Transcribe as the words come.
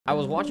I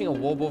was watching a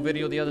Wobo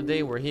video the other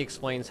day where he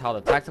explains how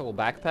the tactical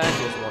backpack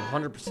is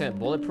 100%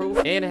 bulletproof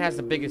and it has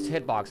the biggest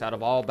hitbox out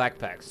of all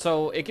backpacks.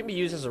 So it can be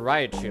used as a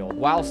riot shield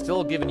while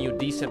still giving you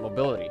decent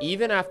mobility,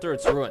 even after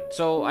it's ruined.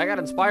 So I got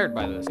inspired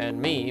by this,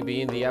 and me,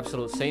 being the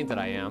absolute saint that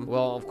I am,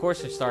 well, of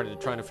course I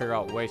started trying to figure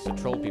out ways to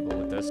troll people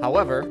with this.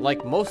 However,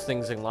 like most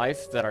things in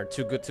life that are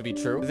too good to be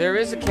true, there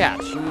is a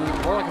catch.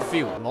 More like a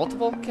few.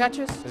 Multiple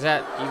catches? Is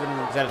that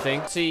a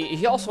thing? See,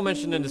 he also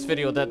mentioned in this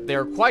video that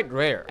they're quite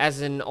rare,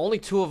 as in only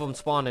 2 of them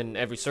spawn in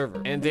every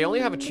server, and they only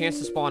have a chance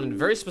to spawn in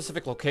very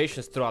specific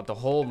locations throughout the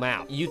whole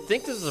map. You'd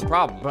think this is a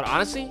problem, but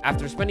honestly,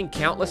 after spending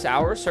countless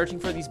hours searching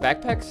for these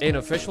backpacks in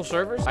official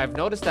servers, I've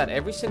noticed that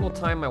every single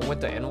time I went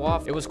to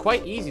NWAF, it was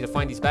quite easy to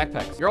find these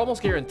backpacks. You're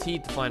almost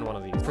guaranteed to find one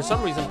of these. For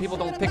some reason, people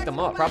don't pick them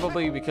up,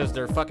 probably because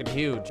they're fucking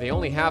huge. They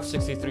only have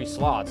 63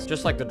 slots,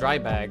 just like the dry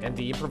bag and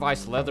the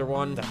improvised leather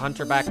one, the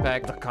hunter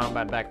backpack, the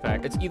combat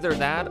backpack. It's either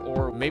that,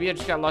 or maybe I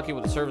just got lucky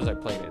with the servers I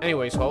played in.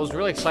 Anyway, so I was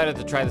really excited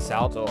to try this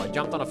out, so I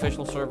jumped on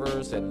official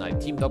servers and I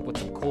teamed up with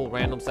some cool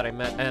randoms that I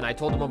met, and I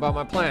told them about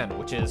my plan,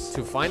 which is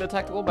to find a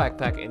tactical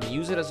backpack and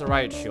use it as a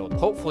riot shield.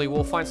 Hopefully,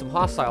 we'll find some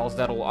hostiles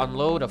that'll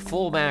unload a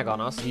full mag on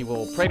us. We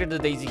will pray to the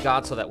DayZ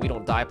god so that we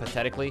don't die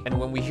pathetically, and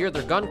when we hear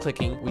their gun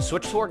clicking, we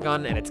switch to our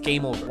gun and it's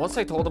game over. Once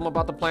I told them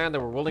about the plan, they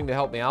were willing to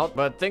help me out,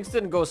 but things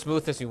didn't go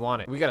smooth as we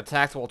wanted. We got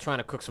attacked while trying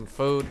to cook some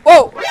food.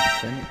 Whoa!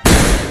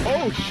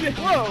 Oh shit!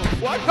 Whoa!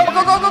 What? Go,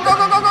 go, go, go, go,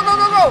 go, go, go, go,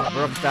 go, go!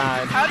 Brooke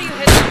died. How do you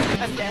hit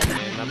him? I'm dead.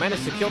 And I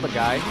managed to kill the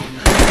guy.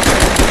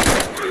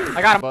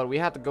 I got him. But we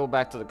had to go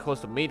back to the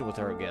coast to meet with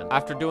her again.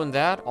 After doing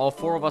that, all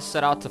 4 of us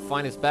set out to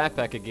find his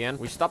backpack again.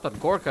 We stopped at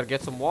Gorka to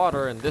get some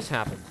water, and this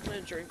happened. I'm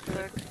gonna drink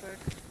quick.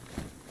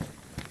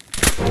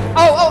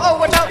 Oh,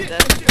 watch out!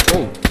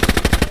 Oh!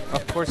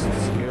 Of course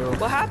it's you.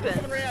 What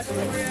happened? Did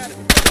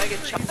I get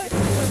shot?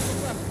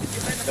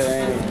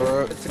 Dang,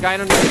 bro. It's the guy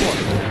underneath the floor.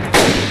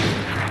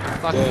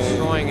 Fucking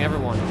destroying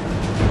everyone. You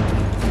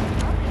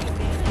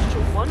managed to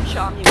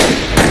one-shot me.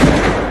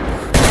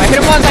 I hit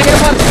him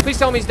once! Please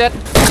tell me he's dead.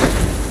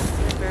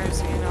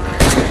 Embarrassing.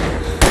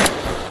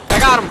 I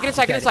got him! Get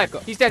inside!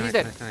 He's dead, he's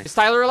dead. Nice. Is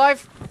Tyler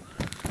alive?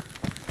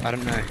 I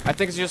don't know. I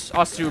think it's just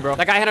us 2, bro.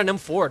 That guy had an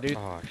M4, dude.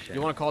 Oh shit.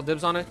 You want to call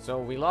dibs on it? So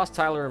we lost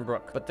Tyler and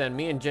Brooke. But then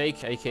me and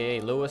Jake,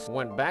 aka Lewis,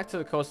 went back to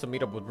the coast to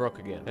meet up with Brooke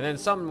again. And then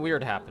something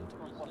weird happened.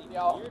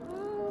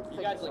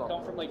 You guys like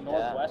come from like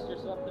northwest or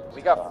something?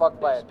 We got fucked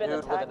by a It's been dude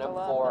with an attacked a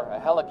lot, M4. A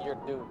hella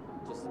geared dude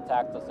just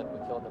attacked us and we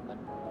killed him. And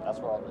that's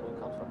where all the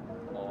loot comes from.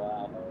 Oh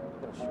wow.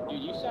 Gonna shoot him.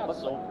 Dude, you sound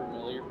so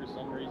familiar for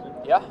some reason.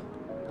 Yeah?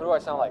 Who do I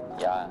sound like?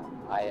 Yeah,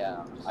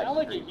 You sound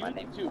like a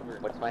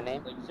YouTuber. What's my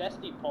name? Like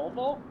Zesty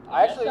Polvo?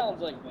 I That actually-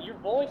 sounds like your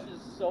voice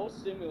is so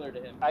similar to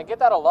him. I get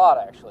that a lot,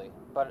 actually.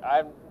 But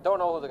I don't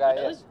know who the guy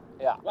Really? is.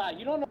 Yeah. Wow,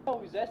 you don't know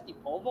who Zesty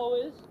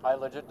Polvo is? I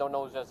legit don't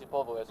know who Jesse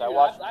Polvo is. Dude, I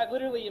watched... I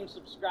literally am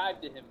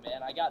subscribed to him,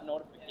 man. I got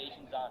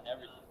notifications on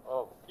everything.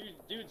 Oh.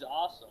 Dude's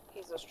awesome.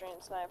 He's a stream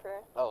sniper.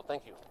 Oh,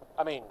 thank you.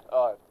 I mean,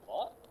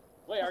 What?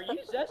 Wait, are you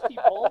Zesty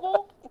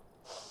Polvo?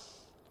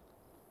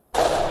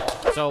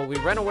 So we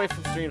ran away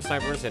from stream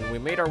snipers and we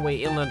made our way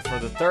inland for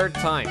the 3rd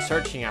time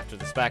searching after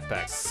this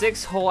backpack.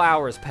 6 whole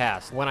hours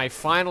passed when I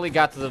finally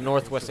got to the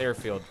northwest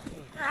airfield.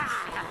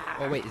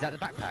 Oh wait, is that the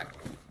backpack?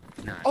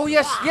 Nah. Oh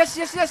yes!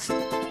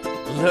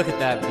 Look at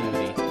that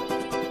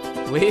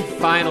beauty. We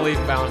finally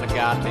found a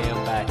goddamn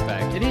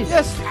backpack. It is.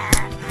 Yes!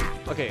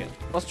 Okay,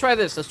 let's try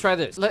this. You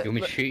want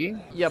me to shoot you?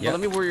 Yeah, but let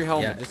me wear your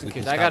helmet Yeah, just in we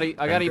case. can I got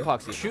start.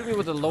 epoxy. Shoot me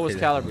with the lowest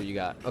Okay, caliber you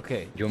got.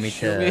 Okay. Do you want me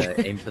Shoot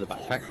to aim for the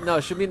backpack? No,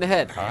 shoot me in the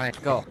head.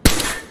 Alright. Go.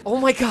 Oh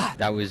my god!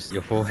 That was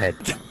your forehead.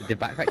 Did the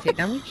backpack take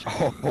damage?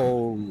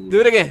 Oh. Do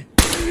it again.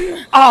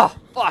 Oh,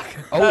 fuck.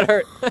 Oh. That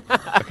hurt.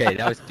 Okay,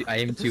 that was I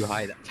aimed too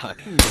high that time.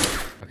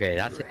 Okay,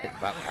 that's it.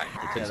 Backpack.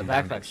 It took Yeah, the some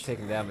backpack's damage.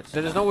 taking damage.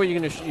 There's no way you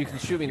can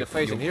shoot me in the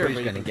face Your in here. foot's But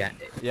you gonna can-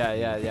 get it.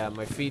 Yeah.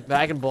 My feet. But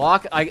I can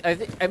block.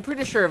 I'm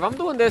pretty sure if I'm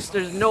doing this,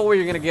 there's no way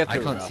you're gonna get I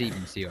through. can't bro.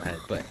 even see your head,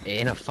 but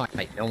in a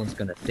fight, no one's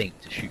gonna think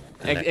to shoot.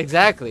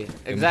 Exactly.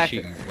 Where do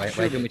you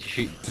want me to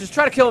shoot? Just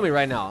try to kill me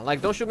right now.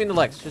 Like, don't shoot me in the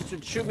legs.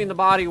 Just shoot me in the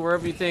body,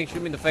 wherever you think. Shoot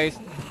me in the face.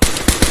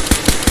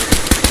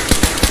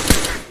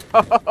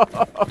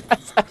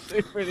 That's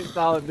actually pretty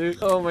solid, dude.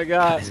 Oh my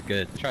god. That's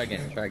good. Try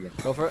again.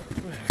 Go for it.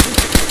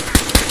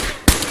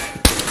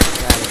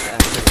 That is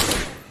actually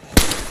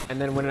good.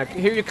 And then when I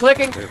hear you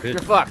clicking, You're good.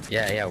 you're fucked.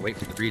 Yeah, wait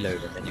for the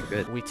reload and then you're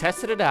good. We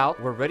tested it out.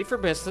 We're ready for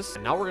business.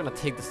 And now we're gonna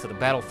take this to the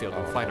battlefield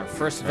and find our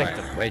first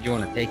victim. Right, where do you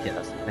want to take it?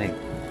 That's the thing.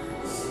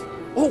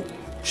 Oh,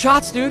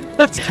 shots, dude.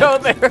 Let's go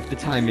there. The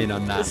timing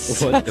on that.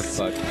 What the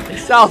fuck?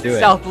 South. Do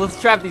it.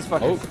 Let's trap these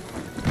fuckers. Oh.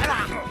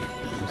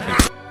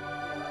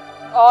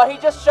 Oh, he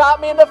just shot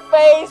me in the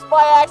face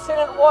by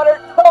accident, Water.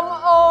 Come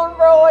on,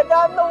 bro. I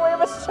got in the way of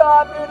a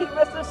shot, dude. He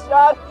missed a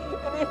shot,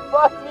 and he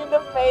fucked me in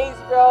the face,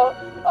 bro.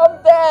 I'm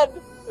dead.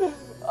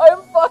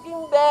 I'm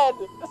fucking dead.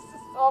 This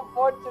is so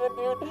unfortunate,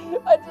 dude.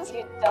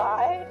 You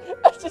died?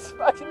 I just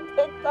fucking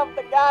picked up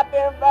the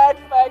goddamn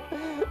backpack,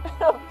 and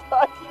I'm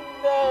fucking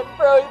dead.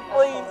 Bro,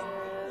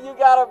 please. You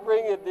gotta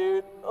bring it,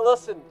 dude.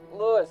 Listen.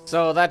 Lewis.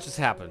 So that just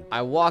happened.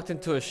 I walked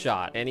into a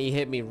shot and he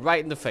hit me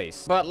right in the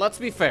face. But let's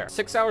be fair,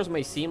 6 hours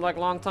may seem like a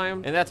long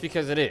time, and that's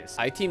because it is.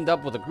 I teamed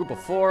up with a group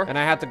of 4 and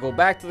I had to go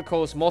back to the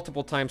coast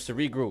multiple times to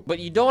regroup. But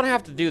you don't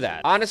have to do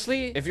that.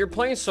 Honestly, if you're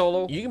playing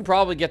solo, you can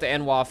probably get to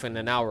NWAF in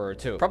an hour or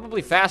 2.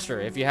 Probably faster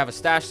if you have a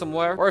stash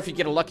somewhere, or if you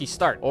get a lucky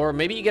start. Or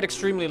maybe you get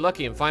extremely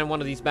lucky and find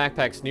one of these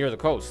backpacks near the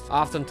coast.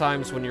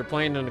 Oftentimes when you're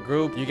playing in a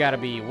group, you gotta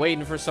be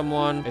waiting for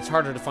someone, it's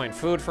harder to find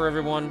food for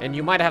everyone, and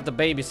you might have to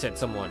babysit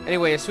someone.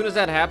 Anyway, as soon as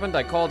that happened,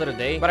 I called it a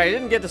day, but I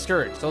didn't get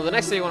discouraged. So the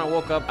next day when I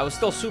woke up, I was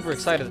still super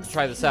excited to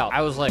try this out.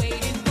 I was like,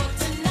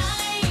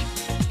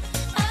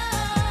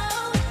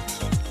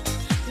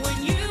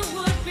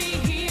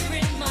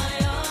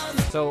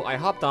 so I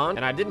hopped on,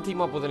 and I didn't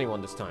team up with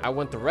anyone this time. I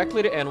went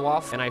directly to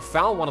NWAF, and I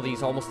found one of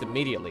these almost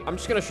immediately. I'm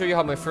just gonna show you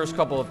how my first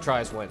couple of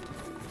tries went.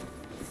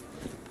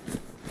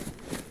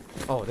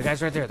 Oh, the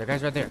guy's right there. The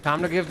guy's right there.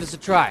 Time to give this a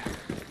try.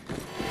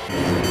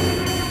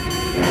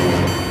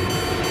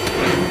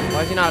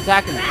 Why is he not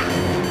attacking me?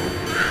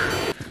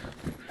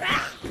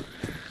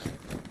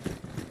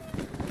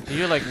 Do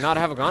you, like, not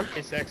have a gun?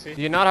 It's sexy.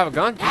 Do you not have a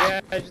gun?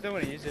 Yeah, I just don't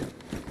want to use it.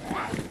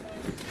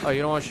 Oh,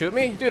 you don't want to shoot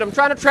me? Dude, I'm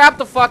trying to trap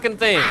the fucking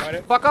thing.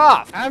 What? Fuck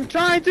off. I'm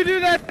trying to do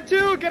that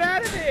too. Get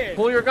out of there.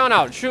 Pull your gun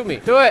out. Shoot me.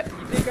 Do it. You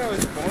think I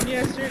was born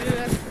yesterday?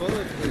 That's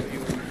bulletproof. You.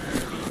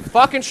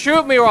 Fucking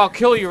shoot me or I'll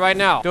kill you right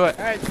now. Do it.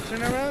 All right,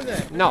 turn around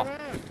then. Turn No.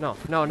 around. No,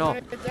 no, no.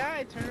 If I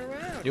die, turn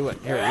around. Do it.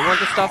 Here, you want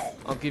the stuff?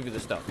 I'll give you the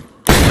stuff.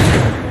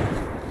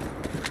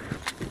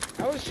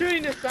 I was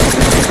shooting this zombie.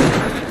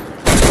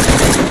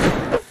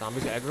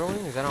 Zombies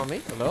aggroing? Is that on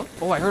me? Hello?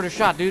 Oh, I heard a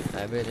shot, dude.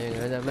 Everything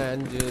is a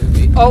man to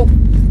be. Oh!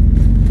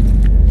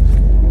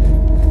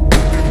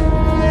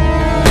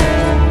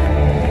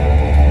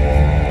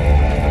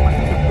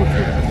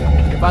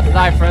 You're about to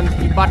die, friend.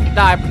 You're about to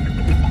die.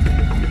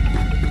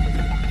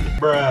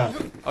 Bruh.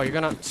 Oh, you're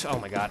gonna. Oh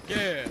my god.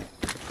 Yeah.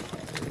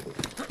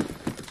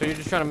 So you're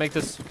just trying to make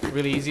this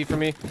really easy for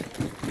me? I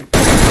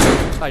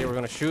thought you were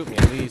gonna shoot me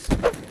at least.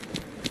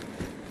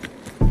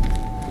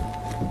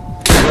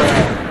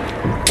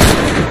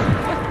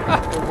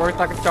 It worked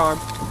like a charm.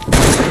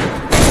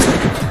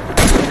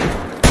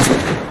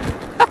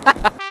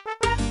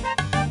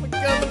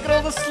 Look at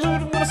all the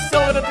loot. I'm gonna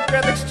sell it at the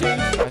Grand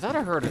Exchange. I thought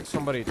I heard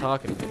somebody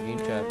talking in the game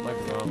chat. Might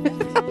be wrong.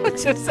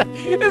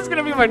 It's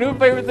gonna be my new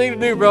favorite thing to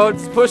do, bro.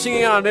 It's pushing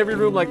it on every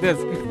room like this.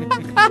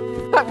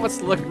 That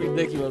must look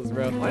ridiculous,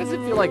 bro. Why does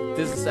it feel like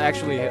this is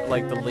actually,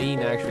 like, the lean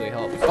actually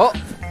helps? Oh!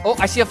 Oh,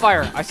 I see a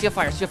fire. I see a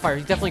fire. I see a fire.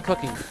 He's definitely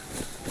cooking.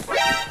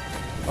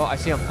 Oh, I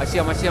see him. I see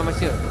him. I see him. I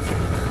see him.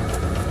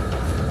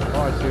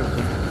 Oh, I see him.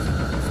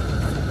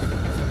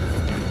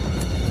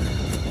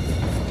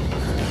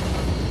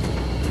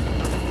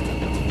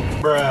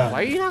 Bruh.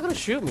 Why are you not gonna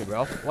shoot me,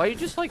 bro? Why are you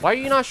just like, why are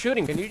you not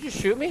shooting? Can you just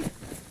shoot me?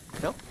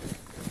 No?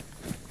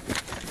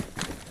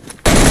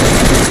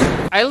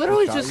 I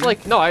literally just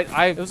like, no,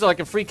 it was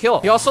like a free kill.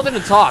 He also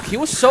didn't talk. He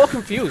was so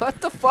confused.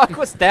 What the fuck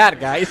was that,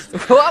 guys?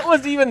 What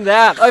was even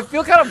that? I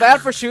feel kind of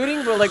bad for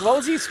shooting, but like, what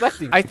was he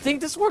expecting? I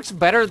think this works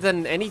better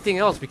than anything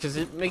else because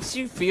it makes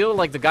you feel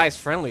like the guy's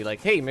friendly.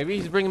 Like, hey, maybe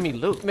he's bringing me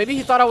loot. Maybe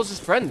he thought I was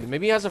his friend.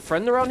 Maybe he has a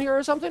friend around here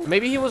or something.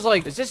 Maybe he was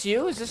like, is this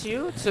you? Is this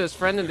you? To his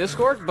friend in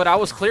Discord, but I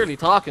was clearly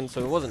talking,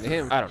 so it wasn't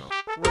him. I don't know.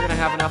 We're gonna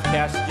have enough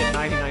cash to get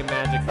 99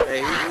 magic.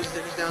 Hey,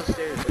 who's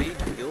downstairs? What are you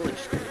doing?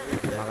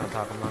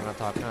 I'm not gonna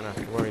talk. Kinda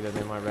worried that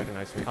they might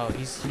recognize me. Oh,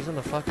 he's on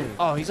the fucking.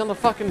 Oh, he's on the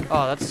fucking.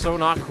 Oh, that's so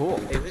not cool.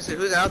 Hey,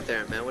 who's out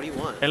there, man? What do you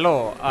want?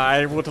 Hello,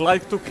 I would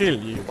like to kill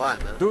you. Why,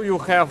 man? Do you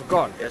have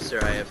gun? Yes, sir.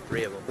 I have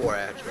 3 of them. 4,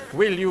 actually.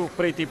 Will you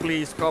pretty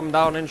please come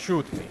down and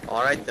shoot me?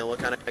 All right, then. What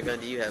kind of gun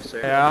do you have,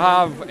 sir? I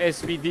have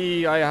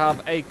SVD, I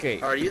have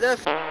AK. Are you that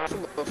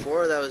from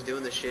before that was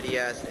doing the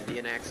shitty-ass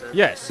Indian accent?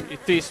 Yes,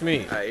 it is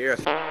me. All right, you're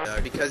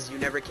a because you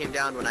never came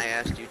down when I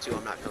asked you to.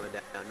 I'm not coming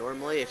down.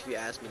 Normally, if you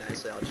ask me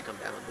nicely, I'll just come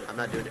down. But I'm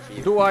not doing it for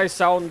you. Do I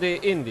sound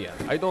Indian?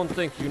 I don't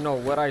think you know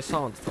where I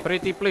sound from.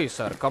 Pretty please,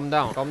 sir, come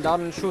down. Come down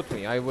and shoot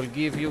me. I will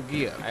give you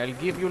gear. I'll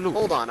give you loot.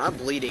 Hold on, I'm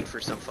bleeding for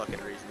some fucking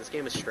reason. This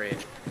game is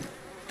strange.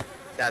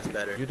 That's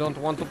better. You don't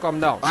want to come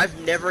down? I've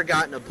never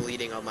gotten a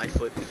bleeding on my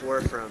foot before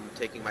from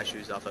taking my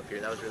shoes off up here.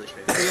 That was really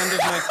strange.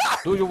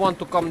 Do you want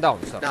to come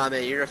down, sir? Nah,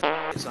 man, you're a so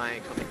I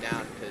ain't coming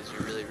down because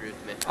you're really rude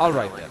to me. All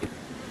right, then.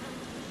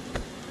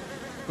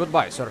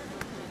 Goodbye, sir.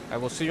 I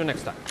will see you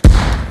next time.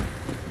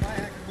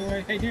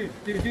 Hey, dude.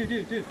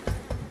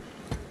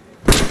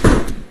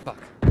 Fuck.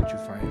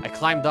 I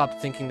climbed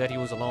up thinking that he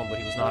was alone, but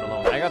he was not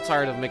alone. I got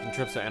tired of making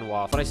trips to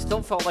NWAF, but I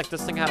still felt like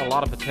this thing had a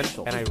lot of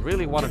potential, and I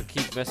really wanted to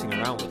keep messing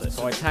around with it.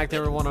 So I tagged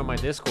everyone on my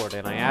Discord,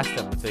 and I asked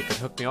them if they could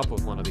hook me up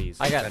with one of these.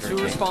 I got 2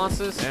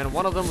 responses, and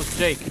one of them was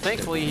Jake.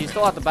 Thankfully, he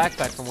still had the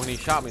backpack from when he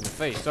shot me in the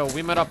face, so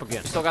we met up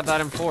again. Still got that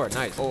M4.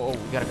 Nice. Oh,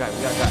 we got a guy.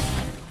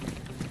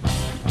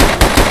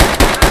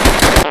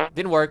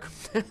 Didn't work.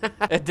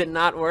 It did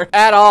not work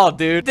at all,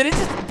 dude. Did it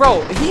just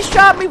Bro, he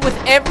shot me with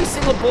every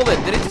single bullet.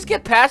 Did it just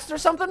get past or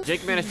something?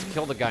 Jake managed to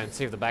kill the guy and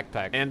save the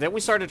backpack. And then we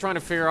started trying to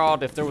figure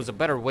out if there was a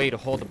better way to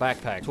hold the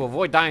backpack to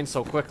avoid dying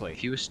so quickly.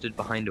 If you were stood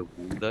behind a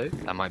wall though,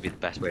 that might be the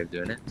best way of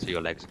doing it. So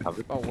your legs are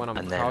covered. Oh, when I'm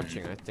And then-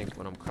 crouching, I think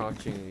when I'm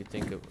crouching, you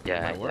think it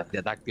Yeah, might work?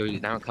 yeah, that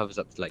goes now. It covers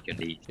up to like your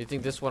knee. You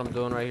think this is what I'm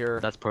doing right here?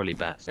 That's probably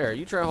best. Here,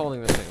 you try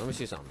holding this thing. Let me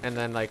see something. And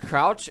then like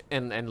crouch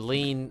and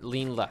lean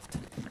left.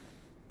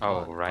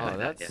 Oh, right. Oh,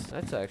 like that,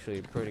 that's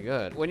actually pretty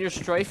good. When you're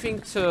strafing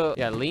to,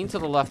 yeah, lean to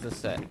the left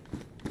instead.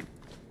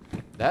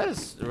 That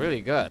is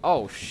really good.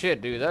 Oh shit,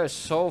 dude, that is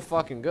so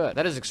fucking good.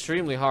 That is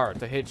extremely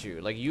hard to hit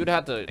you. Like you'd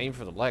have to aim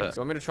for the legs.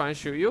 You want me to try and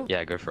shoot you?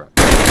 Yeah, go for it.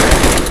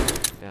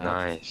 Yeah,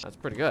 Nice. That's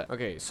pretty good.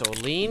 Okay, so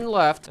lean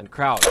left and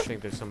crouch. I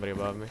think there's somebody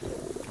above me.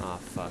 Oh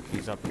fuck,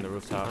 he's up in the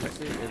rooftop.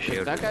 Honestly,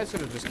 if that guy's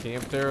gonna just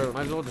camp there,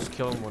 might as well just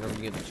kill him whenever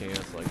you get the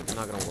chance. Like, I'm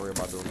not gonna worry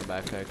about doing the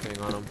backpack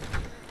thing on him.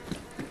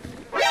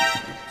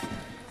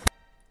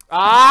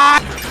 Ah!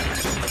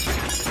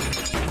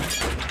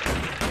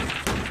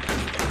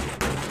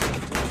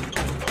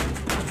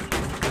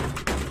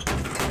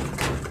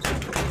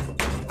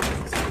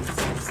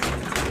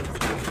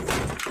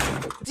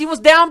 He was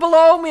down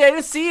below me. I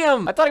didn't see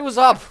him. I thought he was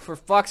up. For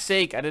fuck's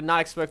sake, I did not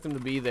expect him to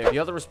be there. The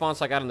other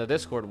response I got in the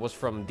Discord was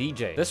from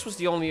DJ. This was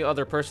the only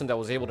other person that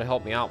was able to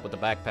help me out with the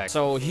backpack.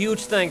 So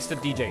huge thanks to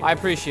DJ. I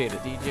appreciate it.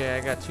 DJ,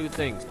 I got two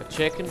things. A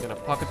chicken and a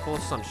pocket full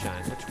of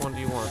sunshine. Which one do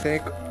you want?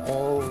 Take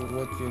all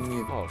what you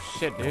need. Oh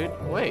shit, dude.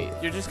 Wait,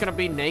 you're just gonna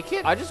be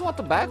naked? I just want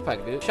the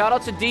backpack, dude. Shout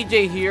out to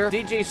DJ here.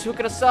 DJ's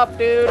hooking us up,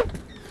 dude.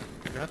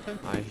 Nothing?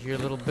 I hear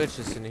little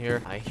bitches in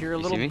here. I hear a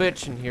You little see me?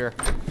 bitch in here.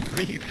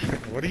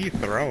 What are you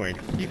throwing?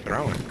 What are you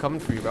throwing? I'm coming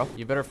for you, bro.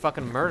 You better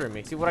fucking murder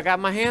me. See what I got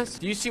in my hands?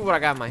 Do you see what I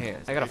got in my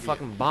hands? I got a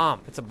fucking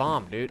bomb. It's a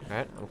bomb, dude. All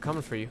right, I'm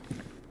coming for you.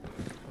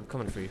 I'm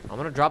coming for you. I'm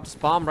gonna drop this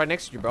bomb right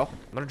next to you, bro.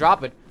 I'm gonna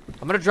drop it.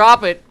 I'm gonna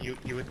drop it. You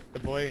with the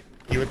boy?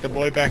 You with the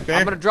boy back there?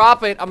 I'm gonna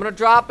drop it. I'm gonna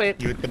drop it.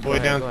 You with the Go boy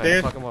ahead, go ahead.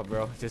 downstairs? Fuck him up,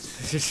 bro.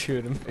 Just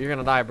shoot him. You're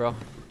gonna die, bro.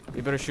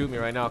 You better shoot me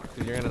right now,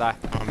 cause you're gonna die.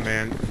 Oh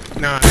man,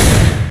 no.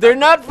 They're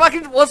not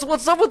fucking.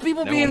 What's up with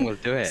people No one being will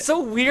do it.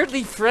 so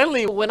weirdly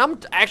friendly when I'm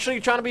actually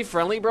trying to be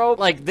friendly, bro?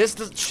 Like this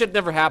shit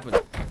never happened.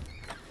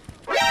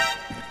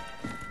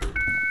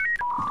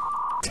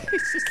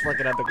 He's just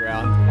looking at the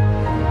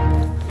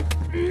ground.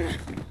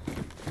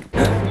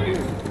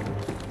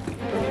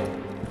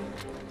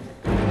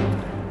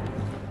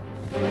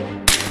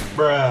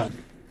 Bruh.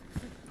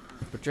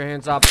 Put your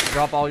hands up.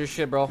 Drop all your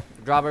shit, bro.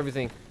 Drop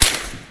everything.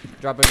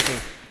 Drop everything.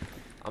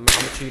 I'm a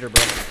cheater,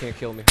 bro. You can't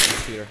kill me. I'm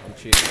a cheater. I'm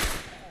cheating.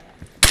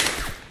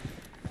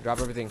 Drop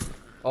everything.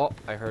 Oh,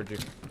 I heard you.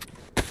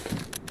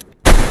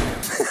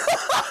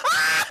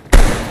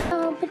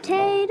 Oh,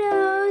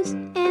 potatoes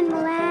and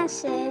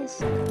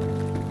molasses.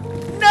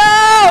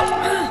 No!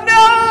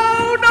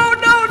 No! No!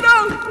 No!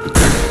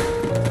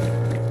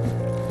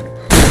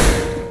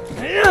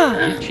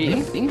 No! You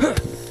cheating?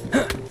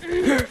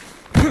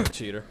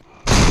 Cheater.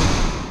 He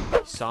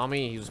saw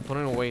me. He was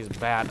putting away his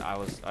bat. I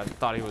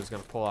thought he was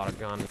gonna pull out a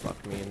gun and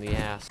fuck me in the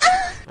ass.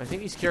 I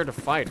think he's scared to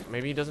fight.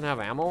 Maybe he doesn't have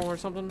ammo or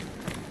something.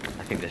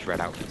 I think this red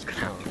outfit's gonna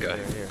have to go.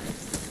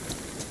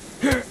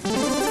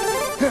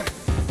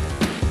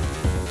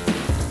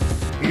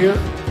 Here.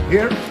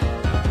 Here.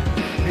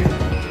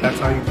 That's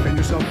how you defend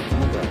yourself.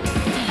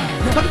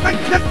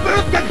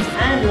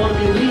 And you want to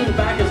be leaning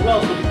back as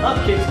well, so the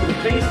up kicks to the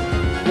face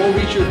won't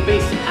reach your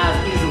face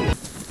as easily.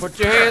 Put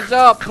your hands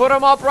up. Put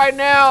them up right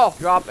now.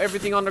 Drop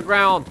everything on the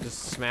ground. Just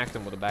smacked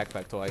him with a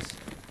backpack twice.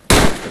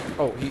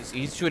 Oh,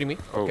 he's shooting me.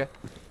 Okay.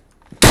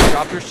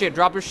 Drop your shit.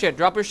 Drop your shit.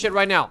 Drop your shit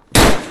right now.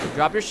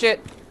 Drop your shit.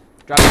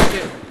 Drop your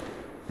shit.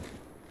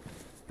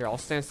 Here, I'll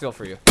stand still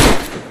for you.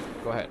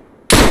 Go ahead.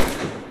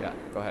 Yeah,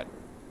 go ahead.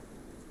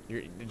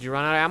 Did you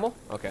run out of ammo?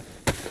 Okay.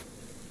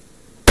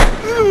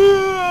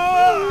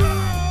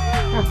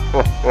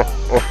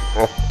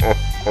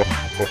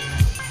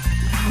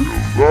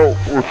 That was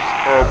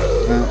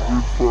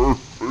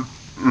absolutely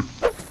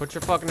perfect. Put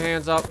your fucking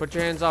hands up. Put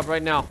your hands up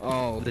right now.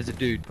 Oh, there's a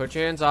dude. Put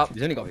your hands up.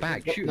 He's only got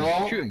back. Shoot him.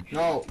 No, Shoot him.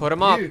 no. Put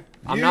him up.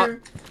 I'm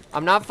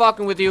not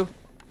fucking with you.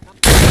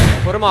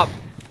 Put him up.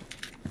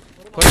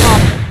 Put him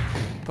up.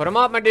 Put him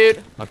up, my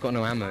dude. I've got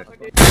no ammo.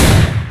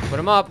 Put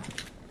him up.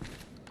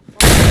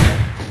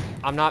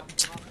 I'm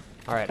not.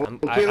 All right.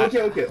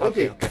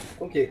 Okay.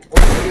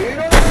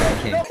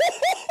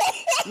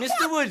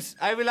 Mr. Woods,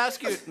 I will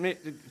ask you,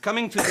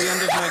 coming to the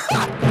end of my...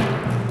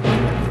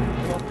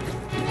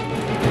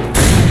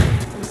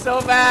 I'm so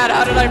bad.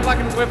 How did I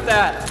fucking whip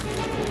that?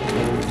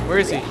 Where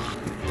is he?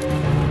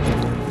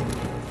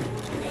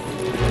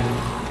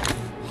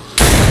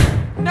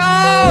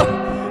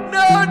 No!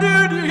 No,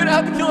 dude, you're gonna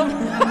have to kill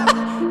him.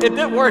 It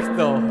did work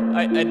though.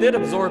 I did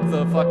absorb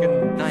the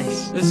fucking.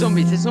 Nice. There's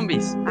zombies. There's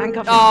zombies.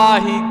 Handcuff him. Ah,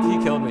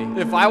 he killed me.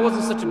 If I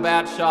wasn't such a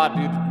bad shot,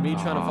 dude, me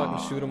trying to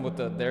fucking shoot him with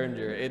the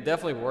Derringer, it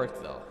definitely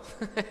worked though.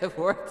 It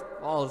worked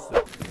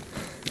flawlessly.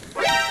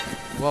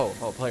 Whoa,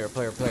 oh, player.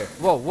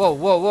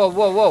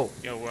 Whoa.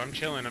 Yo, I'm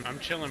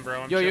chilling,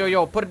 bro.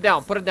 Yo, put it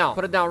down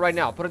right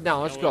now. Put it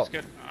down. Let's go.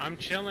 I'm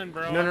chilling,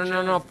 bro.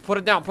 No. Put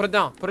it down. Put it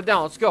down. Put it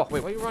down. Let's go.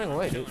 Wait, why are you running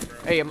away, dude?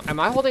 Hey, am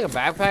I holding a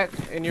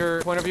backpack in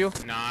your point of view?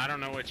 Nah, I don't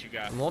know what you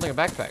got. I'm holding a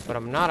backpack, but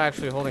I'm not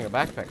actually holding a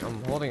backpack.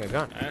 I'm holding a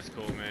gun. That's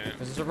cool, man.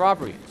 This is a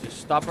robbery.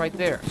 Just stop right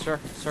there. Sir,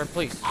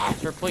 please.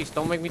 Sir, please,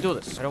 don't make me do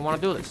this. I don't want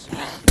to do this.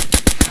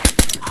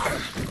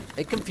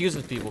 It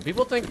confuses people.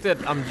 People think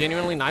that I'm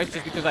genuinely nice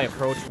just because I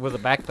approach with a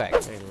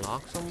backpack. They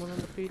lock someone in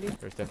the PD?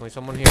 There's definitely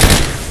someone here.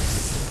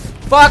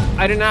 Fuck!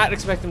 I did not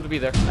expect him to be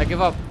there. I give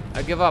up.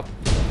 I give up.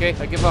 Okay,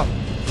 I give up.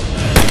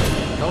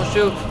 Don't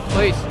shoot,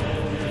 please.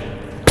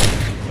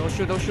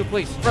 Don't shoot,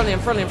 please. I'm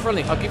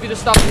friendly. I'll give you the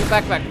stuff in the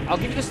backpack. I'll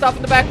give you the stuff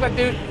in the backpack,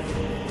 dude.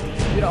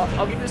 Dude,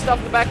 I'll give you the stuff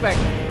in the backpack.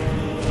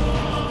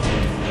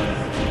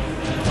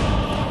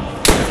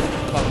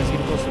 Fuck, he's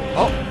getting close to me.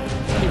 Oh,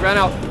 he ran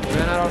out. He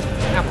ran out of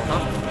ammo,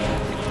 huh?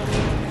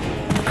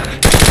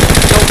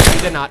 Nope, he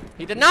did not.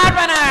 He did not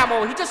run out of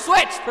ammo. He just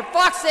switched. For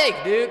fuck's sake,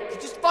 dude. He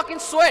just fucking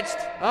switched.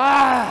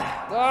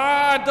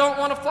 I don't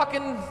want to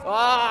fucking.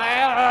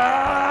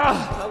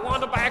 I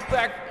want a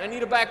backpack. I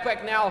need a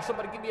backpack now.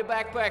 Somebody give me a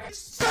backpack. It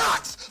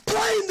sucks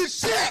playing the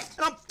shit,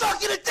 and I'm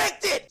fucking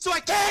addicted, so I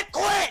can't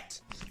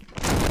quit.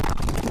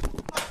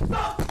 I'm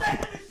so sick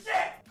of this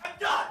shit. I'm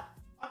done.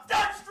 I'm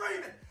done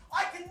streaming.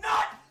 I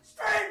cannot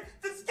stream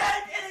this game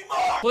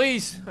anymore.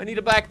 Please, I need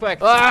a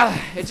backpack.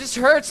 It just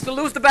hurts to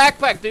lose the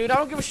backpack, dude. I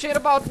don't give a shit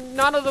about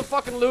none of the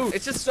fucking loot.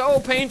 It's just so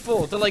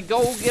painful to like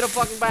go get a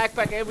fucking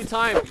backpack every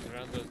time.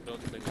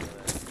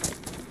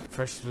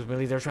 First,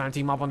 really, they're trying to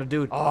team up on the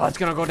dude. Oh, it's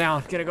gonna go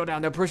down. It's gonna go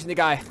down. They're pushing the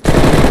guy.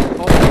 Oh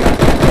my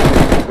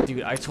god.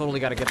 Dude, I totally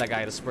gotta get that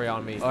guy to spray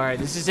on me. Alright,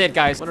 this is it,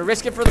 guys. I'm gonna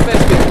risk it for the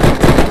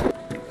biscuit.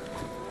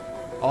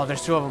 Oh,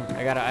 there's two of them.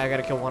 I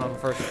gotta kill one of them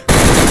first.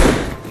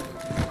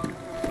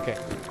 Okay.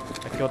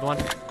 I killed one.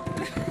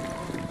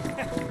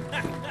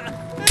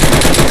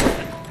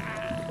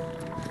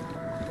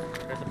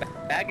 There's a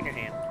bag in your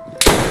hand.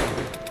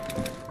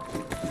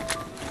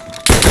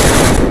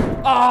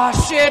 Oh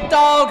shit,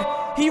 dog!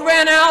 He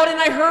ran out and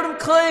I heard him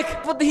click,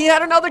 but he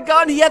had another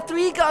gun. He had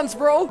 3 guns,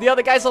 bro. The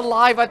other guy's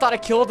alive. I thought I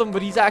killed him,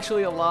 but he's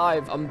actually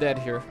alive. I'm dead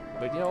here.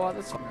 But you know what?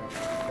 That's fine.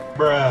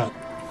 Bruh.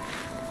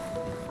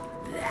 Oh,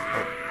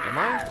 am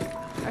I?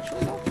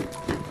 Actually, no.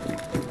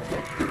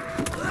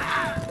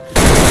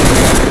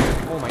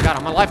 Oh my god,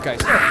 I'm alive,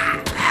 guys.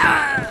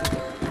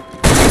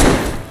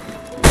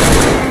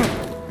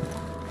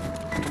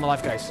 I'm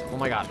alive, guys. Oh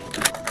my god.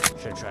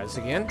 Should I try this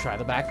again? Try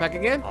the backpack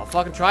again? I'll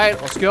fucking try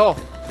it. Let's go.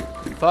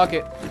 Fuck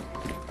it.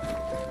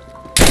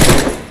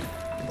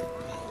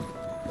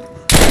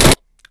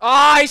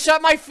 Ah, he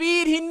shot my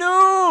feet. He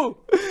knew.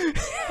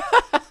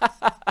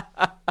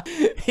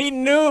 He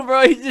knew,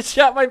 bro. He just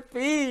shot my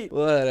feet.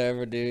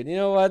 Whatever, dude. You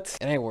know what?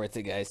 It ain't worth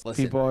it, guys.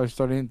 Listen. People are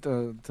starting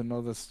to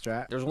know the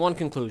strat. There's one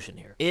conclusion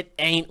here. It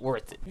ain't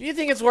worth it. If you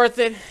think it's worth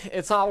it,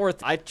 it's not worth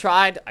it. I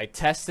tried. I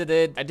tested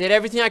it. I did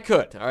everything I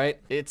could, all right?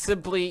 It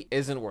simply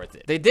isn't worth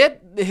it. They did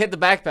hit the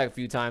backpack a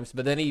few times,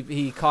 but then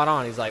he caught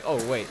on. He's like,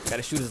 oh, wait.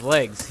 Gotta shoot his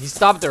legs. He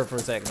stopped there for a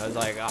second. I was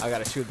like, oh, I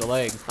gotta shoot the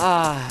legs.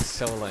 Ah,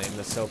 so lame.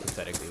 That's so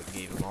pathetic, dude.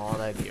 Gave him all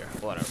that gear.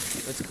 Whatever.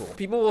 It's cool.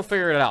 People will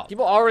figure it out.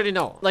 People already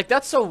know. Like,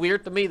 that's so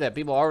weird to me that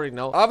people already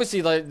know.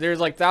 Obviously, like, there's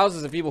like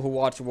thousands of people who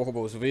watch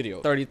Wohobo's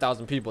video.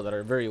 30,000 people that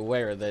are very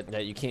aware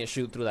that you can't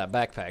shoot through that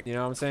backpack. You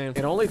know what I'm saying?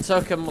 It only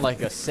took him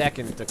like a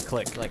second to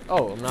click. Like,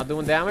 oh, I'm not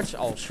doing damage?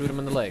 I'll shoot him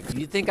in the leg.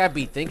 You think I'd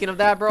be thinking of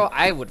that, bro?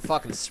 I would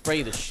fucking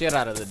spray the shit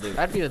out of the dude.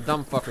 I'd be the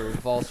dumb fucker who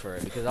falls for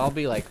it because I'll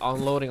be like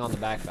unloading on the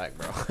backpack,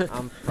 bro.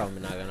 I'm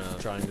probably not gonna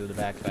try and do the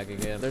backpack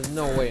again. There's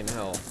no way in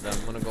hell that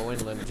I'm gonna go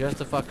inland just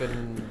to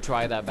fucking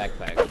try that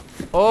backpack.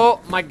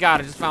 Oh my god,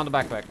 I just found the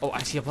backpack. Oh,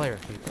 I see a player.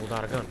 He pulled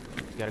out a gun.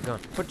 You got a gun.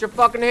 Put your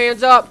fucking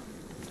hands up.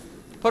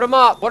 Put them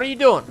up. What are you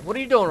doing? What are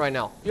you doing right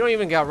now? You don't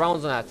even got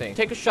rounds on that thing.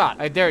 Take a shot.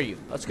 I dare you.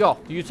 Let's go.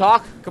 Do you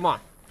talk? Come on.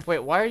 Wait,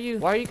 why are you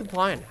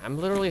complying? I'm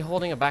literally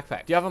holding a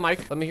backpack. Do you have a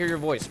mic? Let me hear your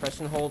voice. Press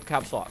and hold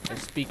caps lock and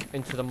speak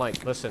into the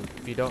mic. Listen,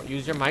 if you don't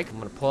use your mic, I'm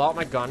gonna pull out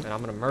my gun and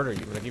I'm gonna murder you.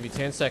 I'm gonna give you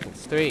 10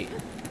 seconds. 3,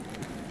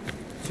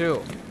 2,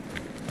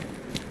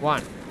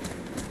 1.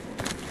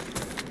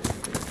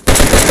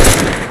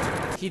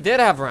 He did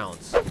have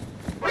rounds.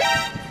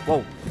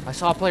 Whoa. I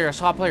saw a player. I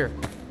saw a player.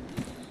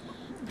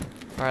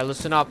 Alright,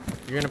 listen up.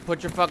 You're gonna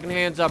put your fucking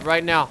hands up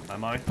right now.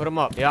 Am I? Put them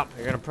up. Yep.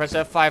 You're gonna press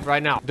F5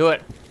 right now. Do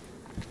it.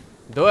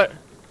 Do it.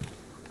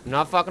 I'm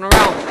not fucking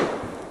around.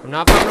 I'm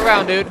not fucking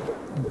around, dude.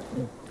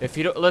 If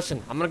you don't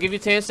listen, I'm gonna give you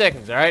 10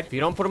 seconds, alright? If you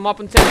don't put them up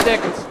in 10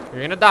 seconds,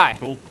 you're gonna die.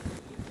 Cool.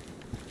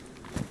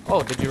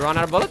 Oh, did you run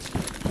out of bullets?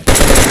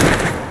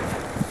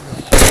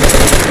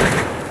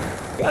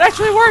 That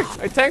actually worked.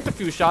 I tanked a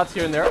few shots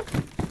here and there.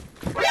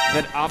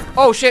 Then up.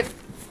 Oh shit.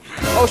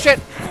 Oh shit.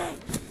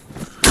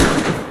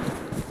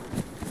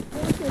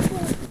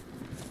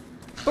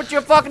 Put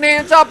your fucking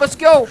hands up. Let's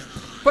go.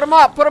 Put them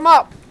up. Put them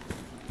up.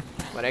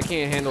 But I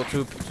can't handle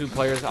two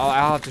players.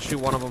 I'll have to shoot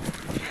one of them.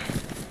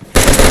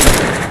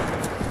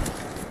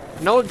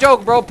 No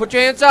joke, bro. Put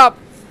your hands up.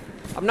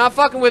 I'm not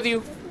fucking with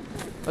you.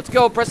 Let's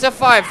go. Press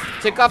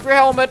F5. Take off your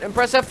helmet and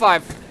press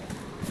F5.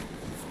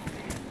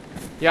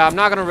 Yeah, I'm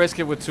not gonna risk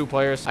it with 2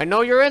 players. I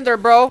know you're in there,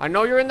 bro. I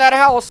know you're in that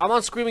house. I'm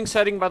on screaming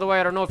setting, by the way.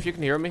 I don't know if you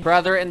can hear me.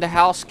 Brother in the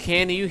house,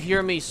 can you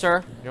hear me,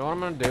 sir? You know what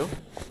I'm gonna do?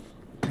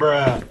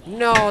 Bruh.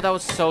 No, that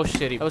was so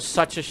shitty. That was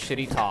such a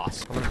shitty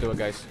toss. I'm gonna do it,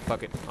 guys.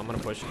 Fuck it. I'm gonna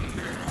push it.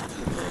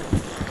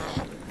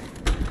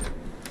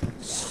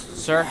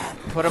 Sir,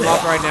 put him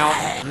up right now.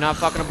 I'm not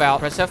fucking about.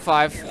 Press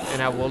F5,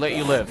 and I will let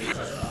you live.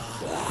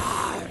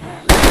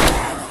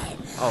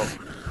 Oh.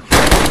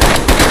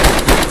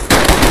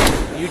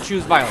 You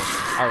choose violence.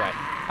 Alright,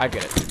 I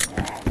get it.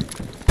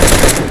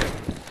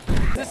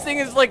 This thing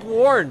is like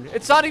worn.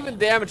 It's not even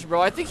damaged, bro.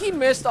 I think he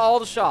missed all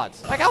the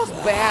shots. Like, I was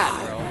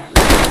bad, bro.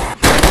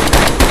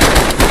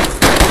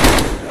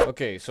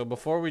 Okay, so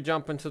before we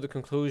jump into the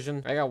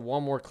conclusion, I got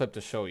one more clip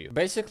to show you.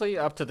 Basically,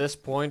 up to this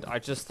point, I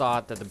just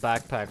thought that the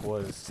backpack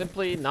was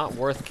simply not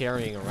worth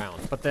carrying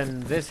around. But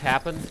then this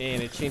happened,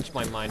 and it changed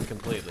my mind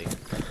completely.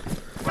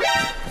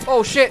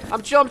 Oh shit!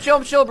 I'm chill,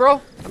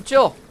 bro. I'm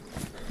chill.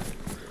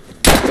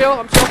 I'm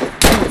chill.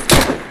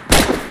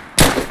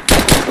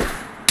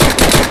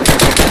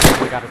 Oh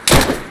my god, it's...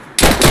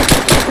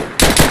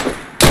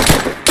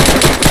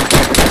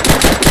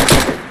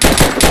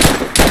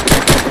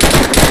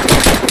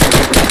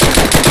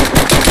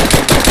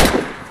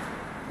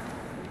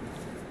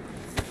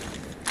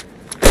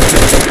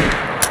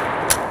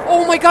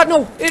 Oh my god,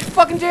 no! It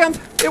fucking jammed!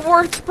 It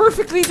worked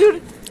perfectly,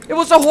 dude! It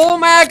was a whole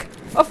mag!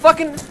 A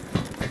fucking...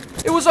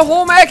 It was a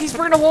whole mag! He's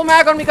bringing a whole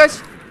mag on me,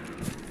 guys!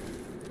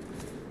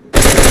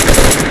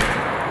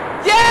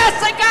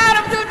 Yes! I got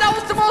him, dude! That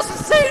was the most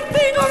insane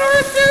thing on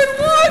earth, dude!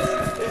 What?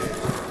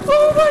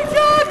 Oh my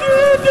god,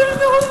 dude! There's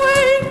no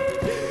way!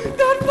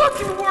 That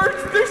fucking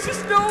worked! There's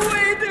just no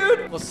way,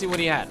 dude! Let's see what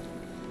he had.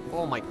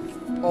 Oh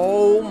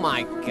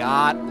my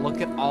god.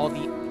 Look at all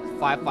the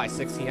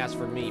 5x6 he has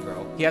for me,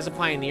 bro. He has a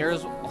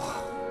Pioneers.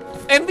 Oh.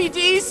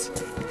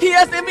 MVDs! He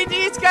has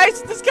MVDs,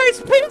 guys! This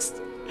guy's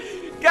pissed!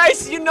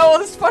 Guys, you know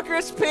this fucker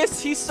is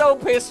pissed. He's so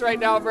pissed right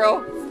now,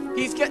 bro.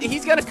 He's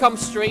gonna come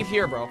straight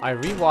here, bro. I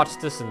rewatched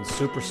this in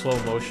super slow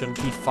motion.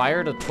 He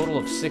fired a total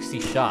of 60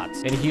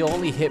 shots, and he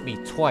only hit me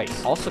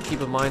twice. Also, keep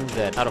in mind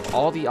that out of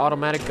all the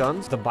automatic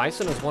guns, the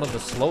Bison is one of the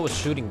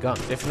slowest shooting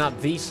guns, if not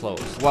the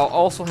slowest, while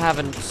also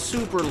having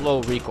super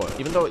low recoil.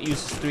 Even though it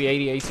uses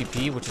 380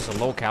 ACP, which is a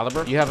low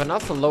caliber, you have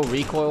enough for low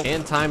recoil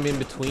and time in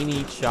between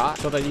each shot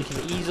so that you can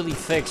easily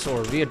fix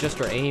or readjust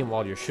your aim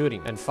while you're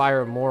shooting and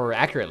fire more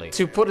accurately.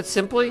 To put it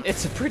simply,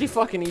 it's a pretty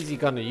fucking easy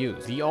gun to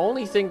use. The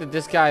only thing that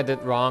this guy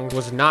did wrong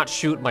was not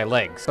shoot my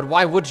legs. But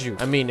why would you?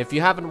 I mean, if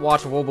you haven't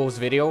watched Wobo's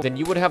video, then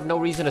you would have no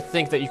reason to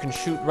think that you can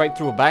shoot right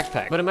through a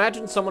backpack. But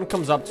imagine someone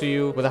comes up to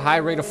you with a high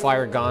rate of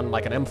fire gun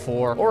like an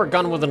M4 or a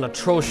gun with an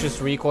atrocious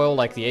recoil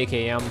like the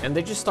AKM, and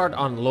they just start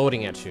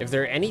unloading at you. If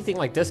they're anything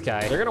like this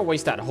guy, they're gonna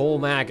waste that whole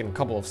mag in a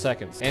couple of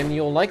seconds, and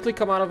you'll likely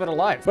come out of it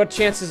alive. But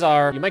chances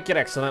are, you might get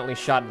accidentally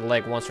shot in the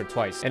leg once or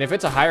twice. And if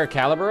it's a higher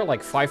caliber,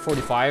 like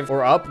 545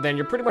 or up, then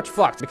you're pretty much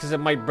fucked because it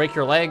might break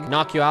your leg,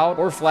 knock you out,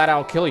 or flat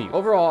out kill you.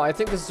 Overall, I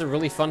think this is a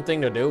really fun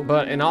thing to do,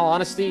 but in all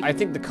honesty, I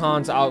think the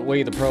cons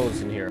outweigh the pros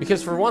in here.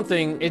 Because for one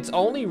thing, it's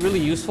only really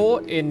useful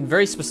in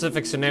very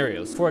specific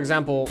scenarios. For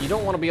example, you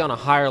don't want to be on a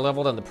higher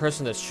level than the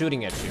person that's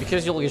shooting at you,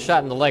 because you'll get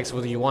shot in the legs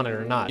whether you want it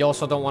or not. You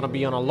also don't want to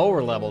be on a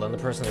lower level than the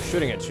person that's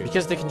shooting at you,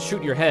 because they can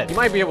shoot your head. You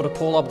might be able to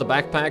pull up the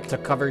backpack to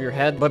cover your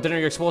head, but then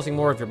you're exposing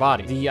more of your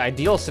body. The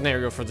ideal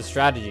scenario for the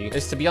strategy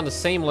is to be on the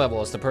same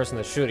level as the person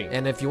that's shooting.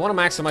 And if you want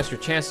to maximize your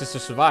chances to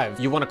survive,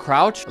 you want to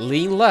crouch,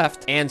 lean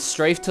left, and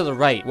strafe to the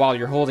right while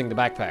you're holding the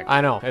backpack.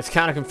 I know, it's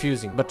kind of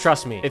confusing, but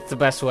trust me, it's the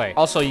best way.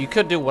 Also, you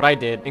could do what I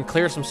did and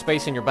clear some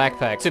space in your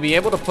backpack to be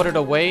able to put it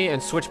away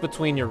and switch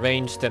between your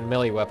ranged and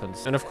melee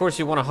weapons. And of course,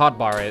 you want to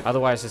hotbar it,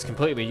 otherwise it's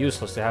completely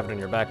useless to have it in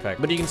your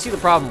backpack. But you can see the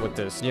problem with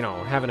this, you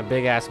know, having a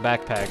big ass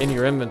backpack in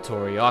your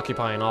inventory,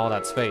 occupying all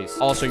that space.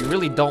 Also, you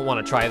really don't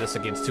want to try this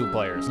against 2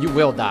 players. You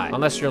will die,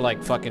 unless you're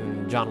like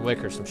fucking John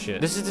Wick or some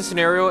shit. This is the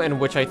scenario in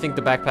which I think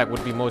the backpack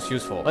would be most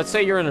useful. Let's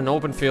say you're in an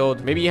open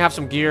field, maybe you have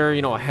some gear,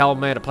 you know, a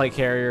helmet, a plate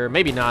carrier,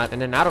 maybe not,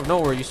 and then out of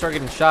nowhere you start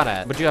getting shot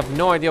at, but you have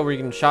no idea where you're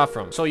getting shot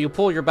from. So you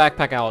pull your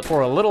backpack out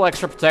for a little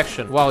extra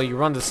protection while you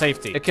run to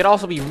safety. It could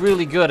also be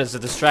really good as a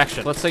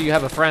distraction. Let's say you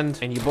have a friend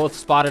and you both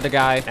spotted a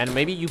guy, and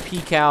maybe you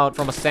peek out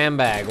from a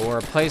sandbag or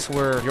a place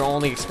where you're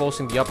only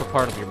exposing the upper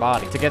part of your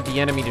body to get the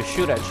enemy to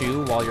shoot at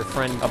you while your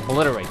friend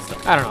obliterates them.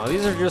 I don't know,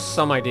 these are just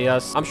some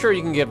ideas. I'm sure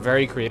you can get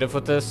very creative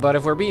with this, but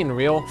if we're being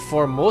real,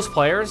 for most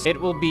players, it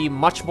will be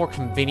much more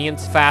convenient,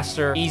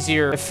 faster,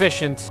 easier,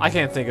 efficient. I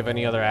can't think of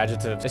any other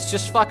adjectives. It's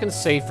just fucking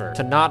safer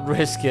to not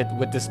risk it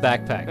with this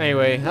backpack.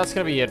 Anyway, that's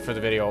gonna be it for the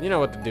video. You know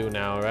what to do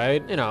now,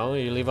 right? You know,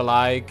 you leave a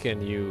like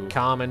and you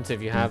comment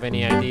if you have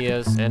any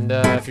ideas. And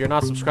if you're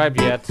not subscribed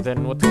yet,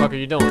 then what the fuck are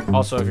you doing?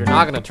 Also, if you're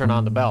not gonna turn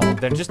on the bell,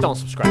 then just don't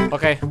subscribe.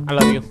 Okay, I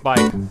love you.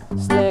 Bye.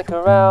 Stick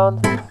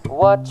around,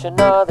 watch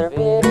another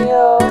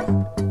video.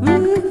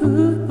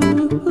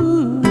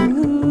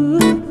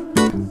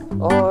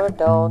 Or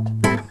don't.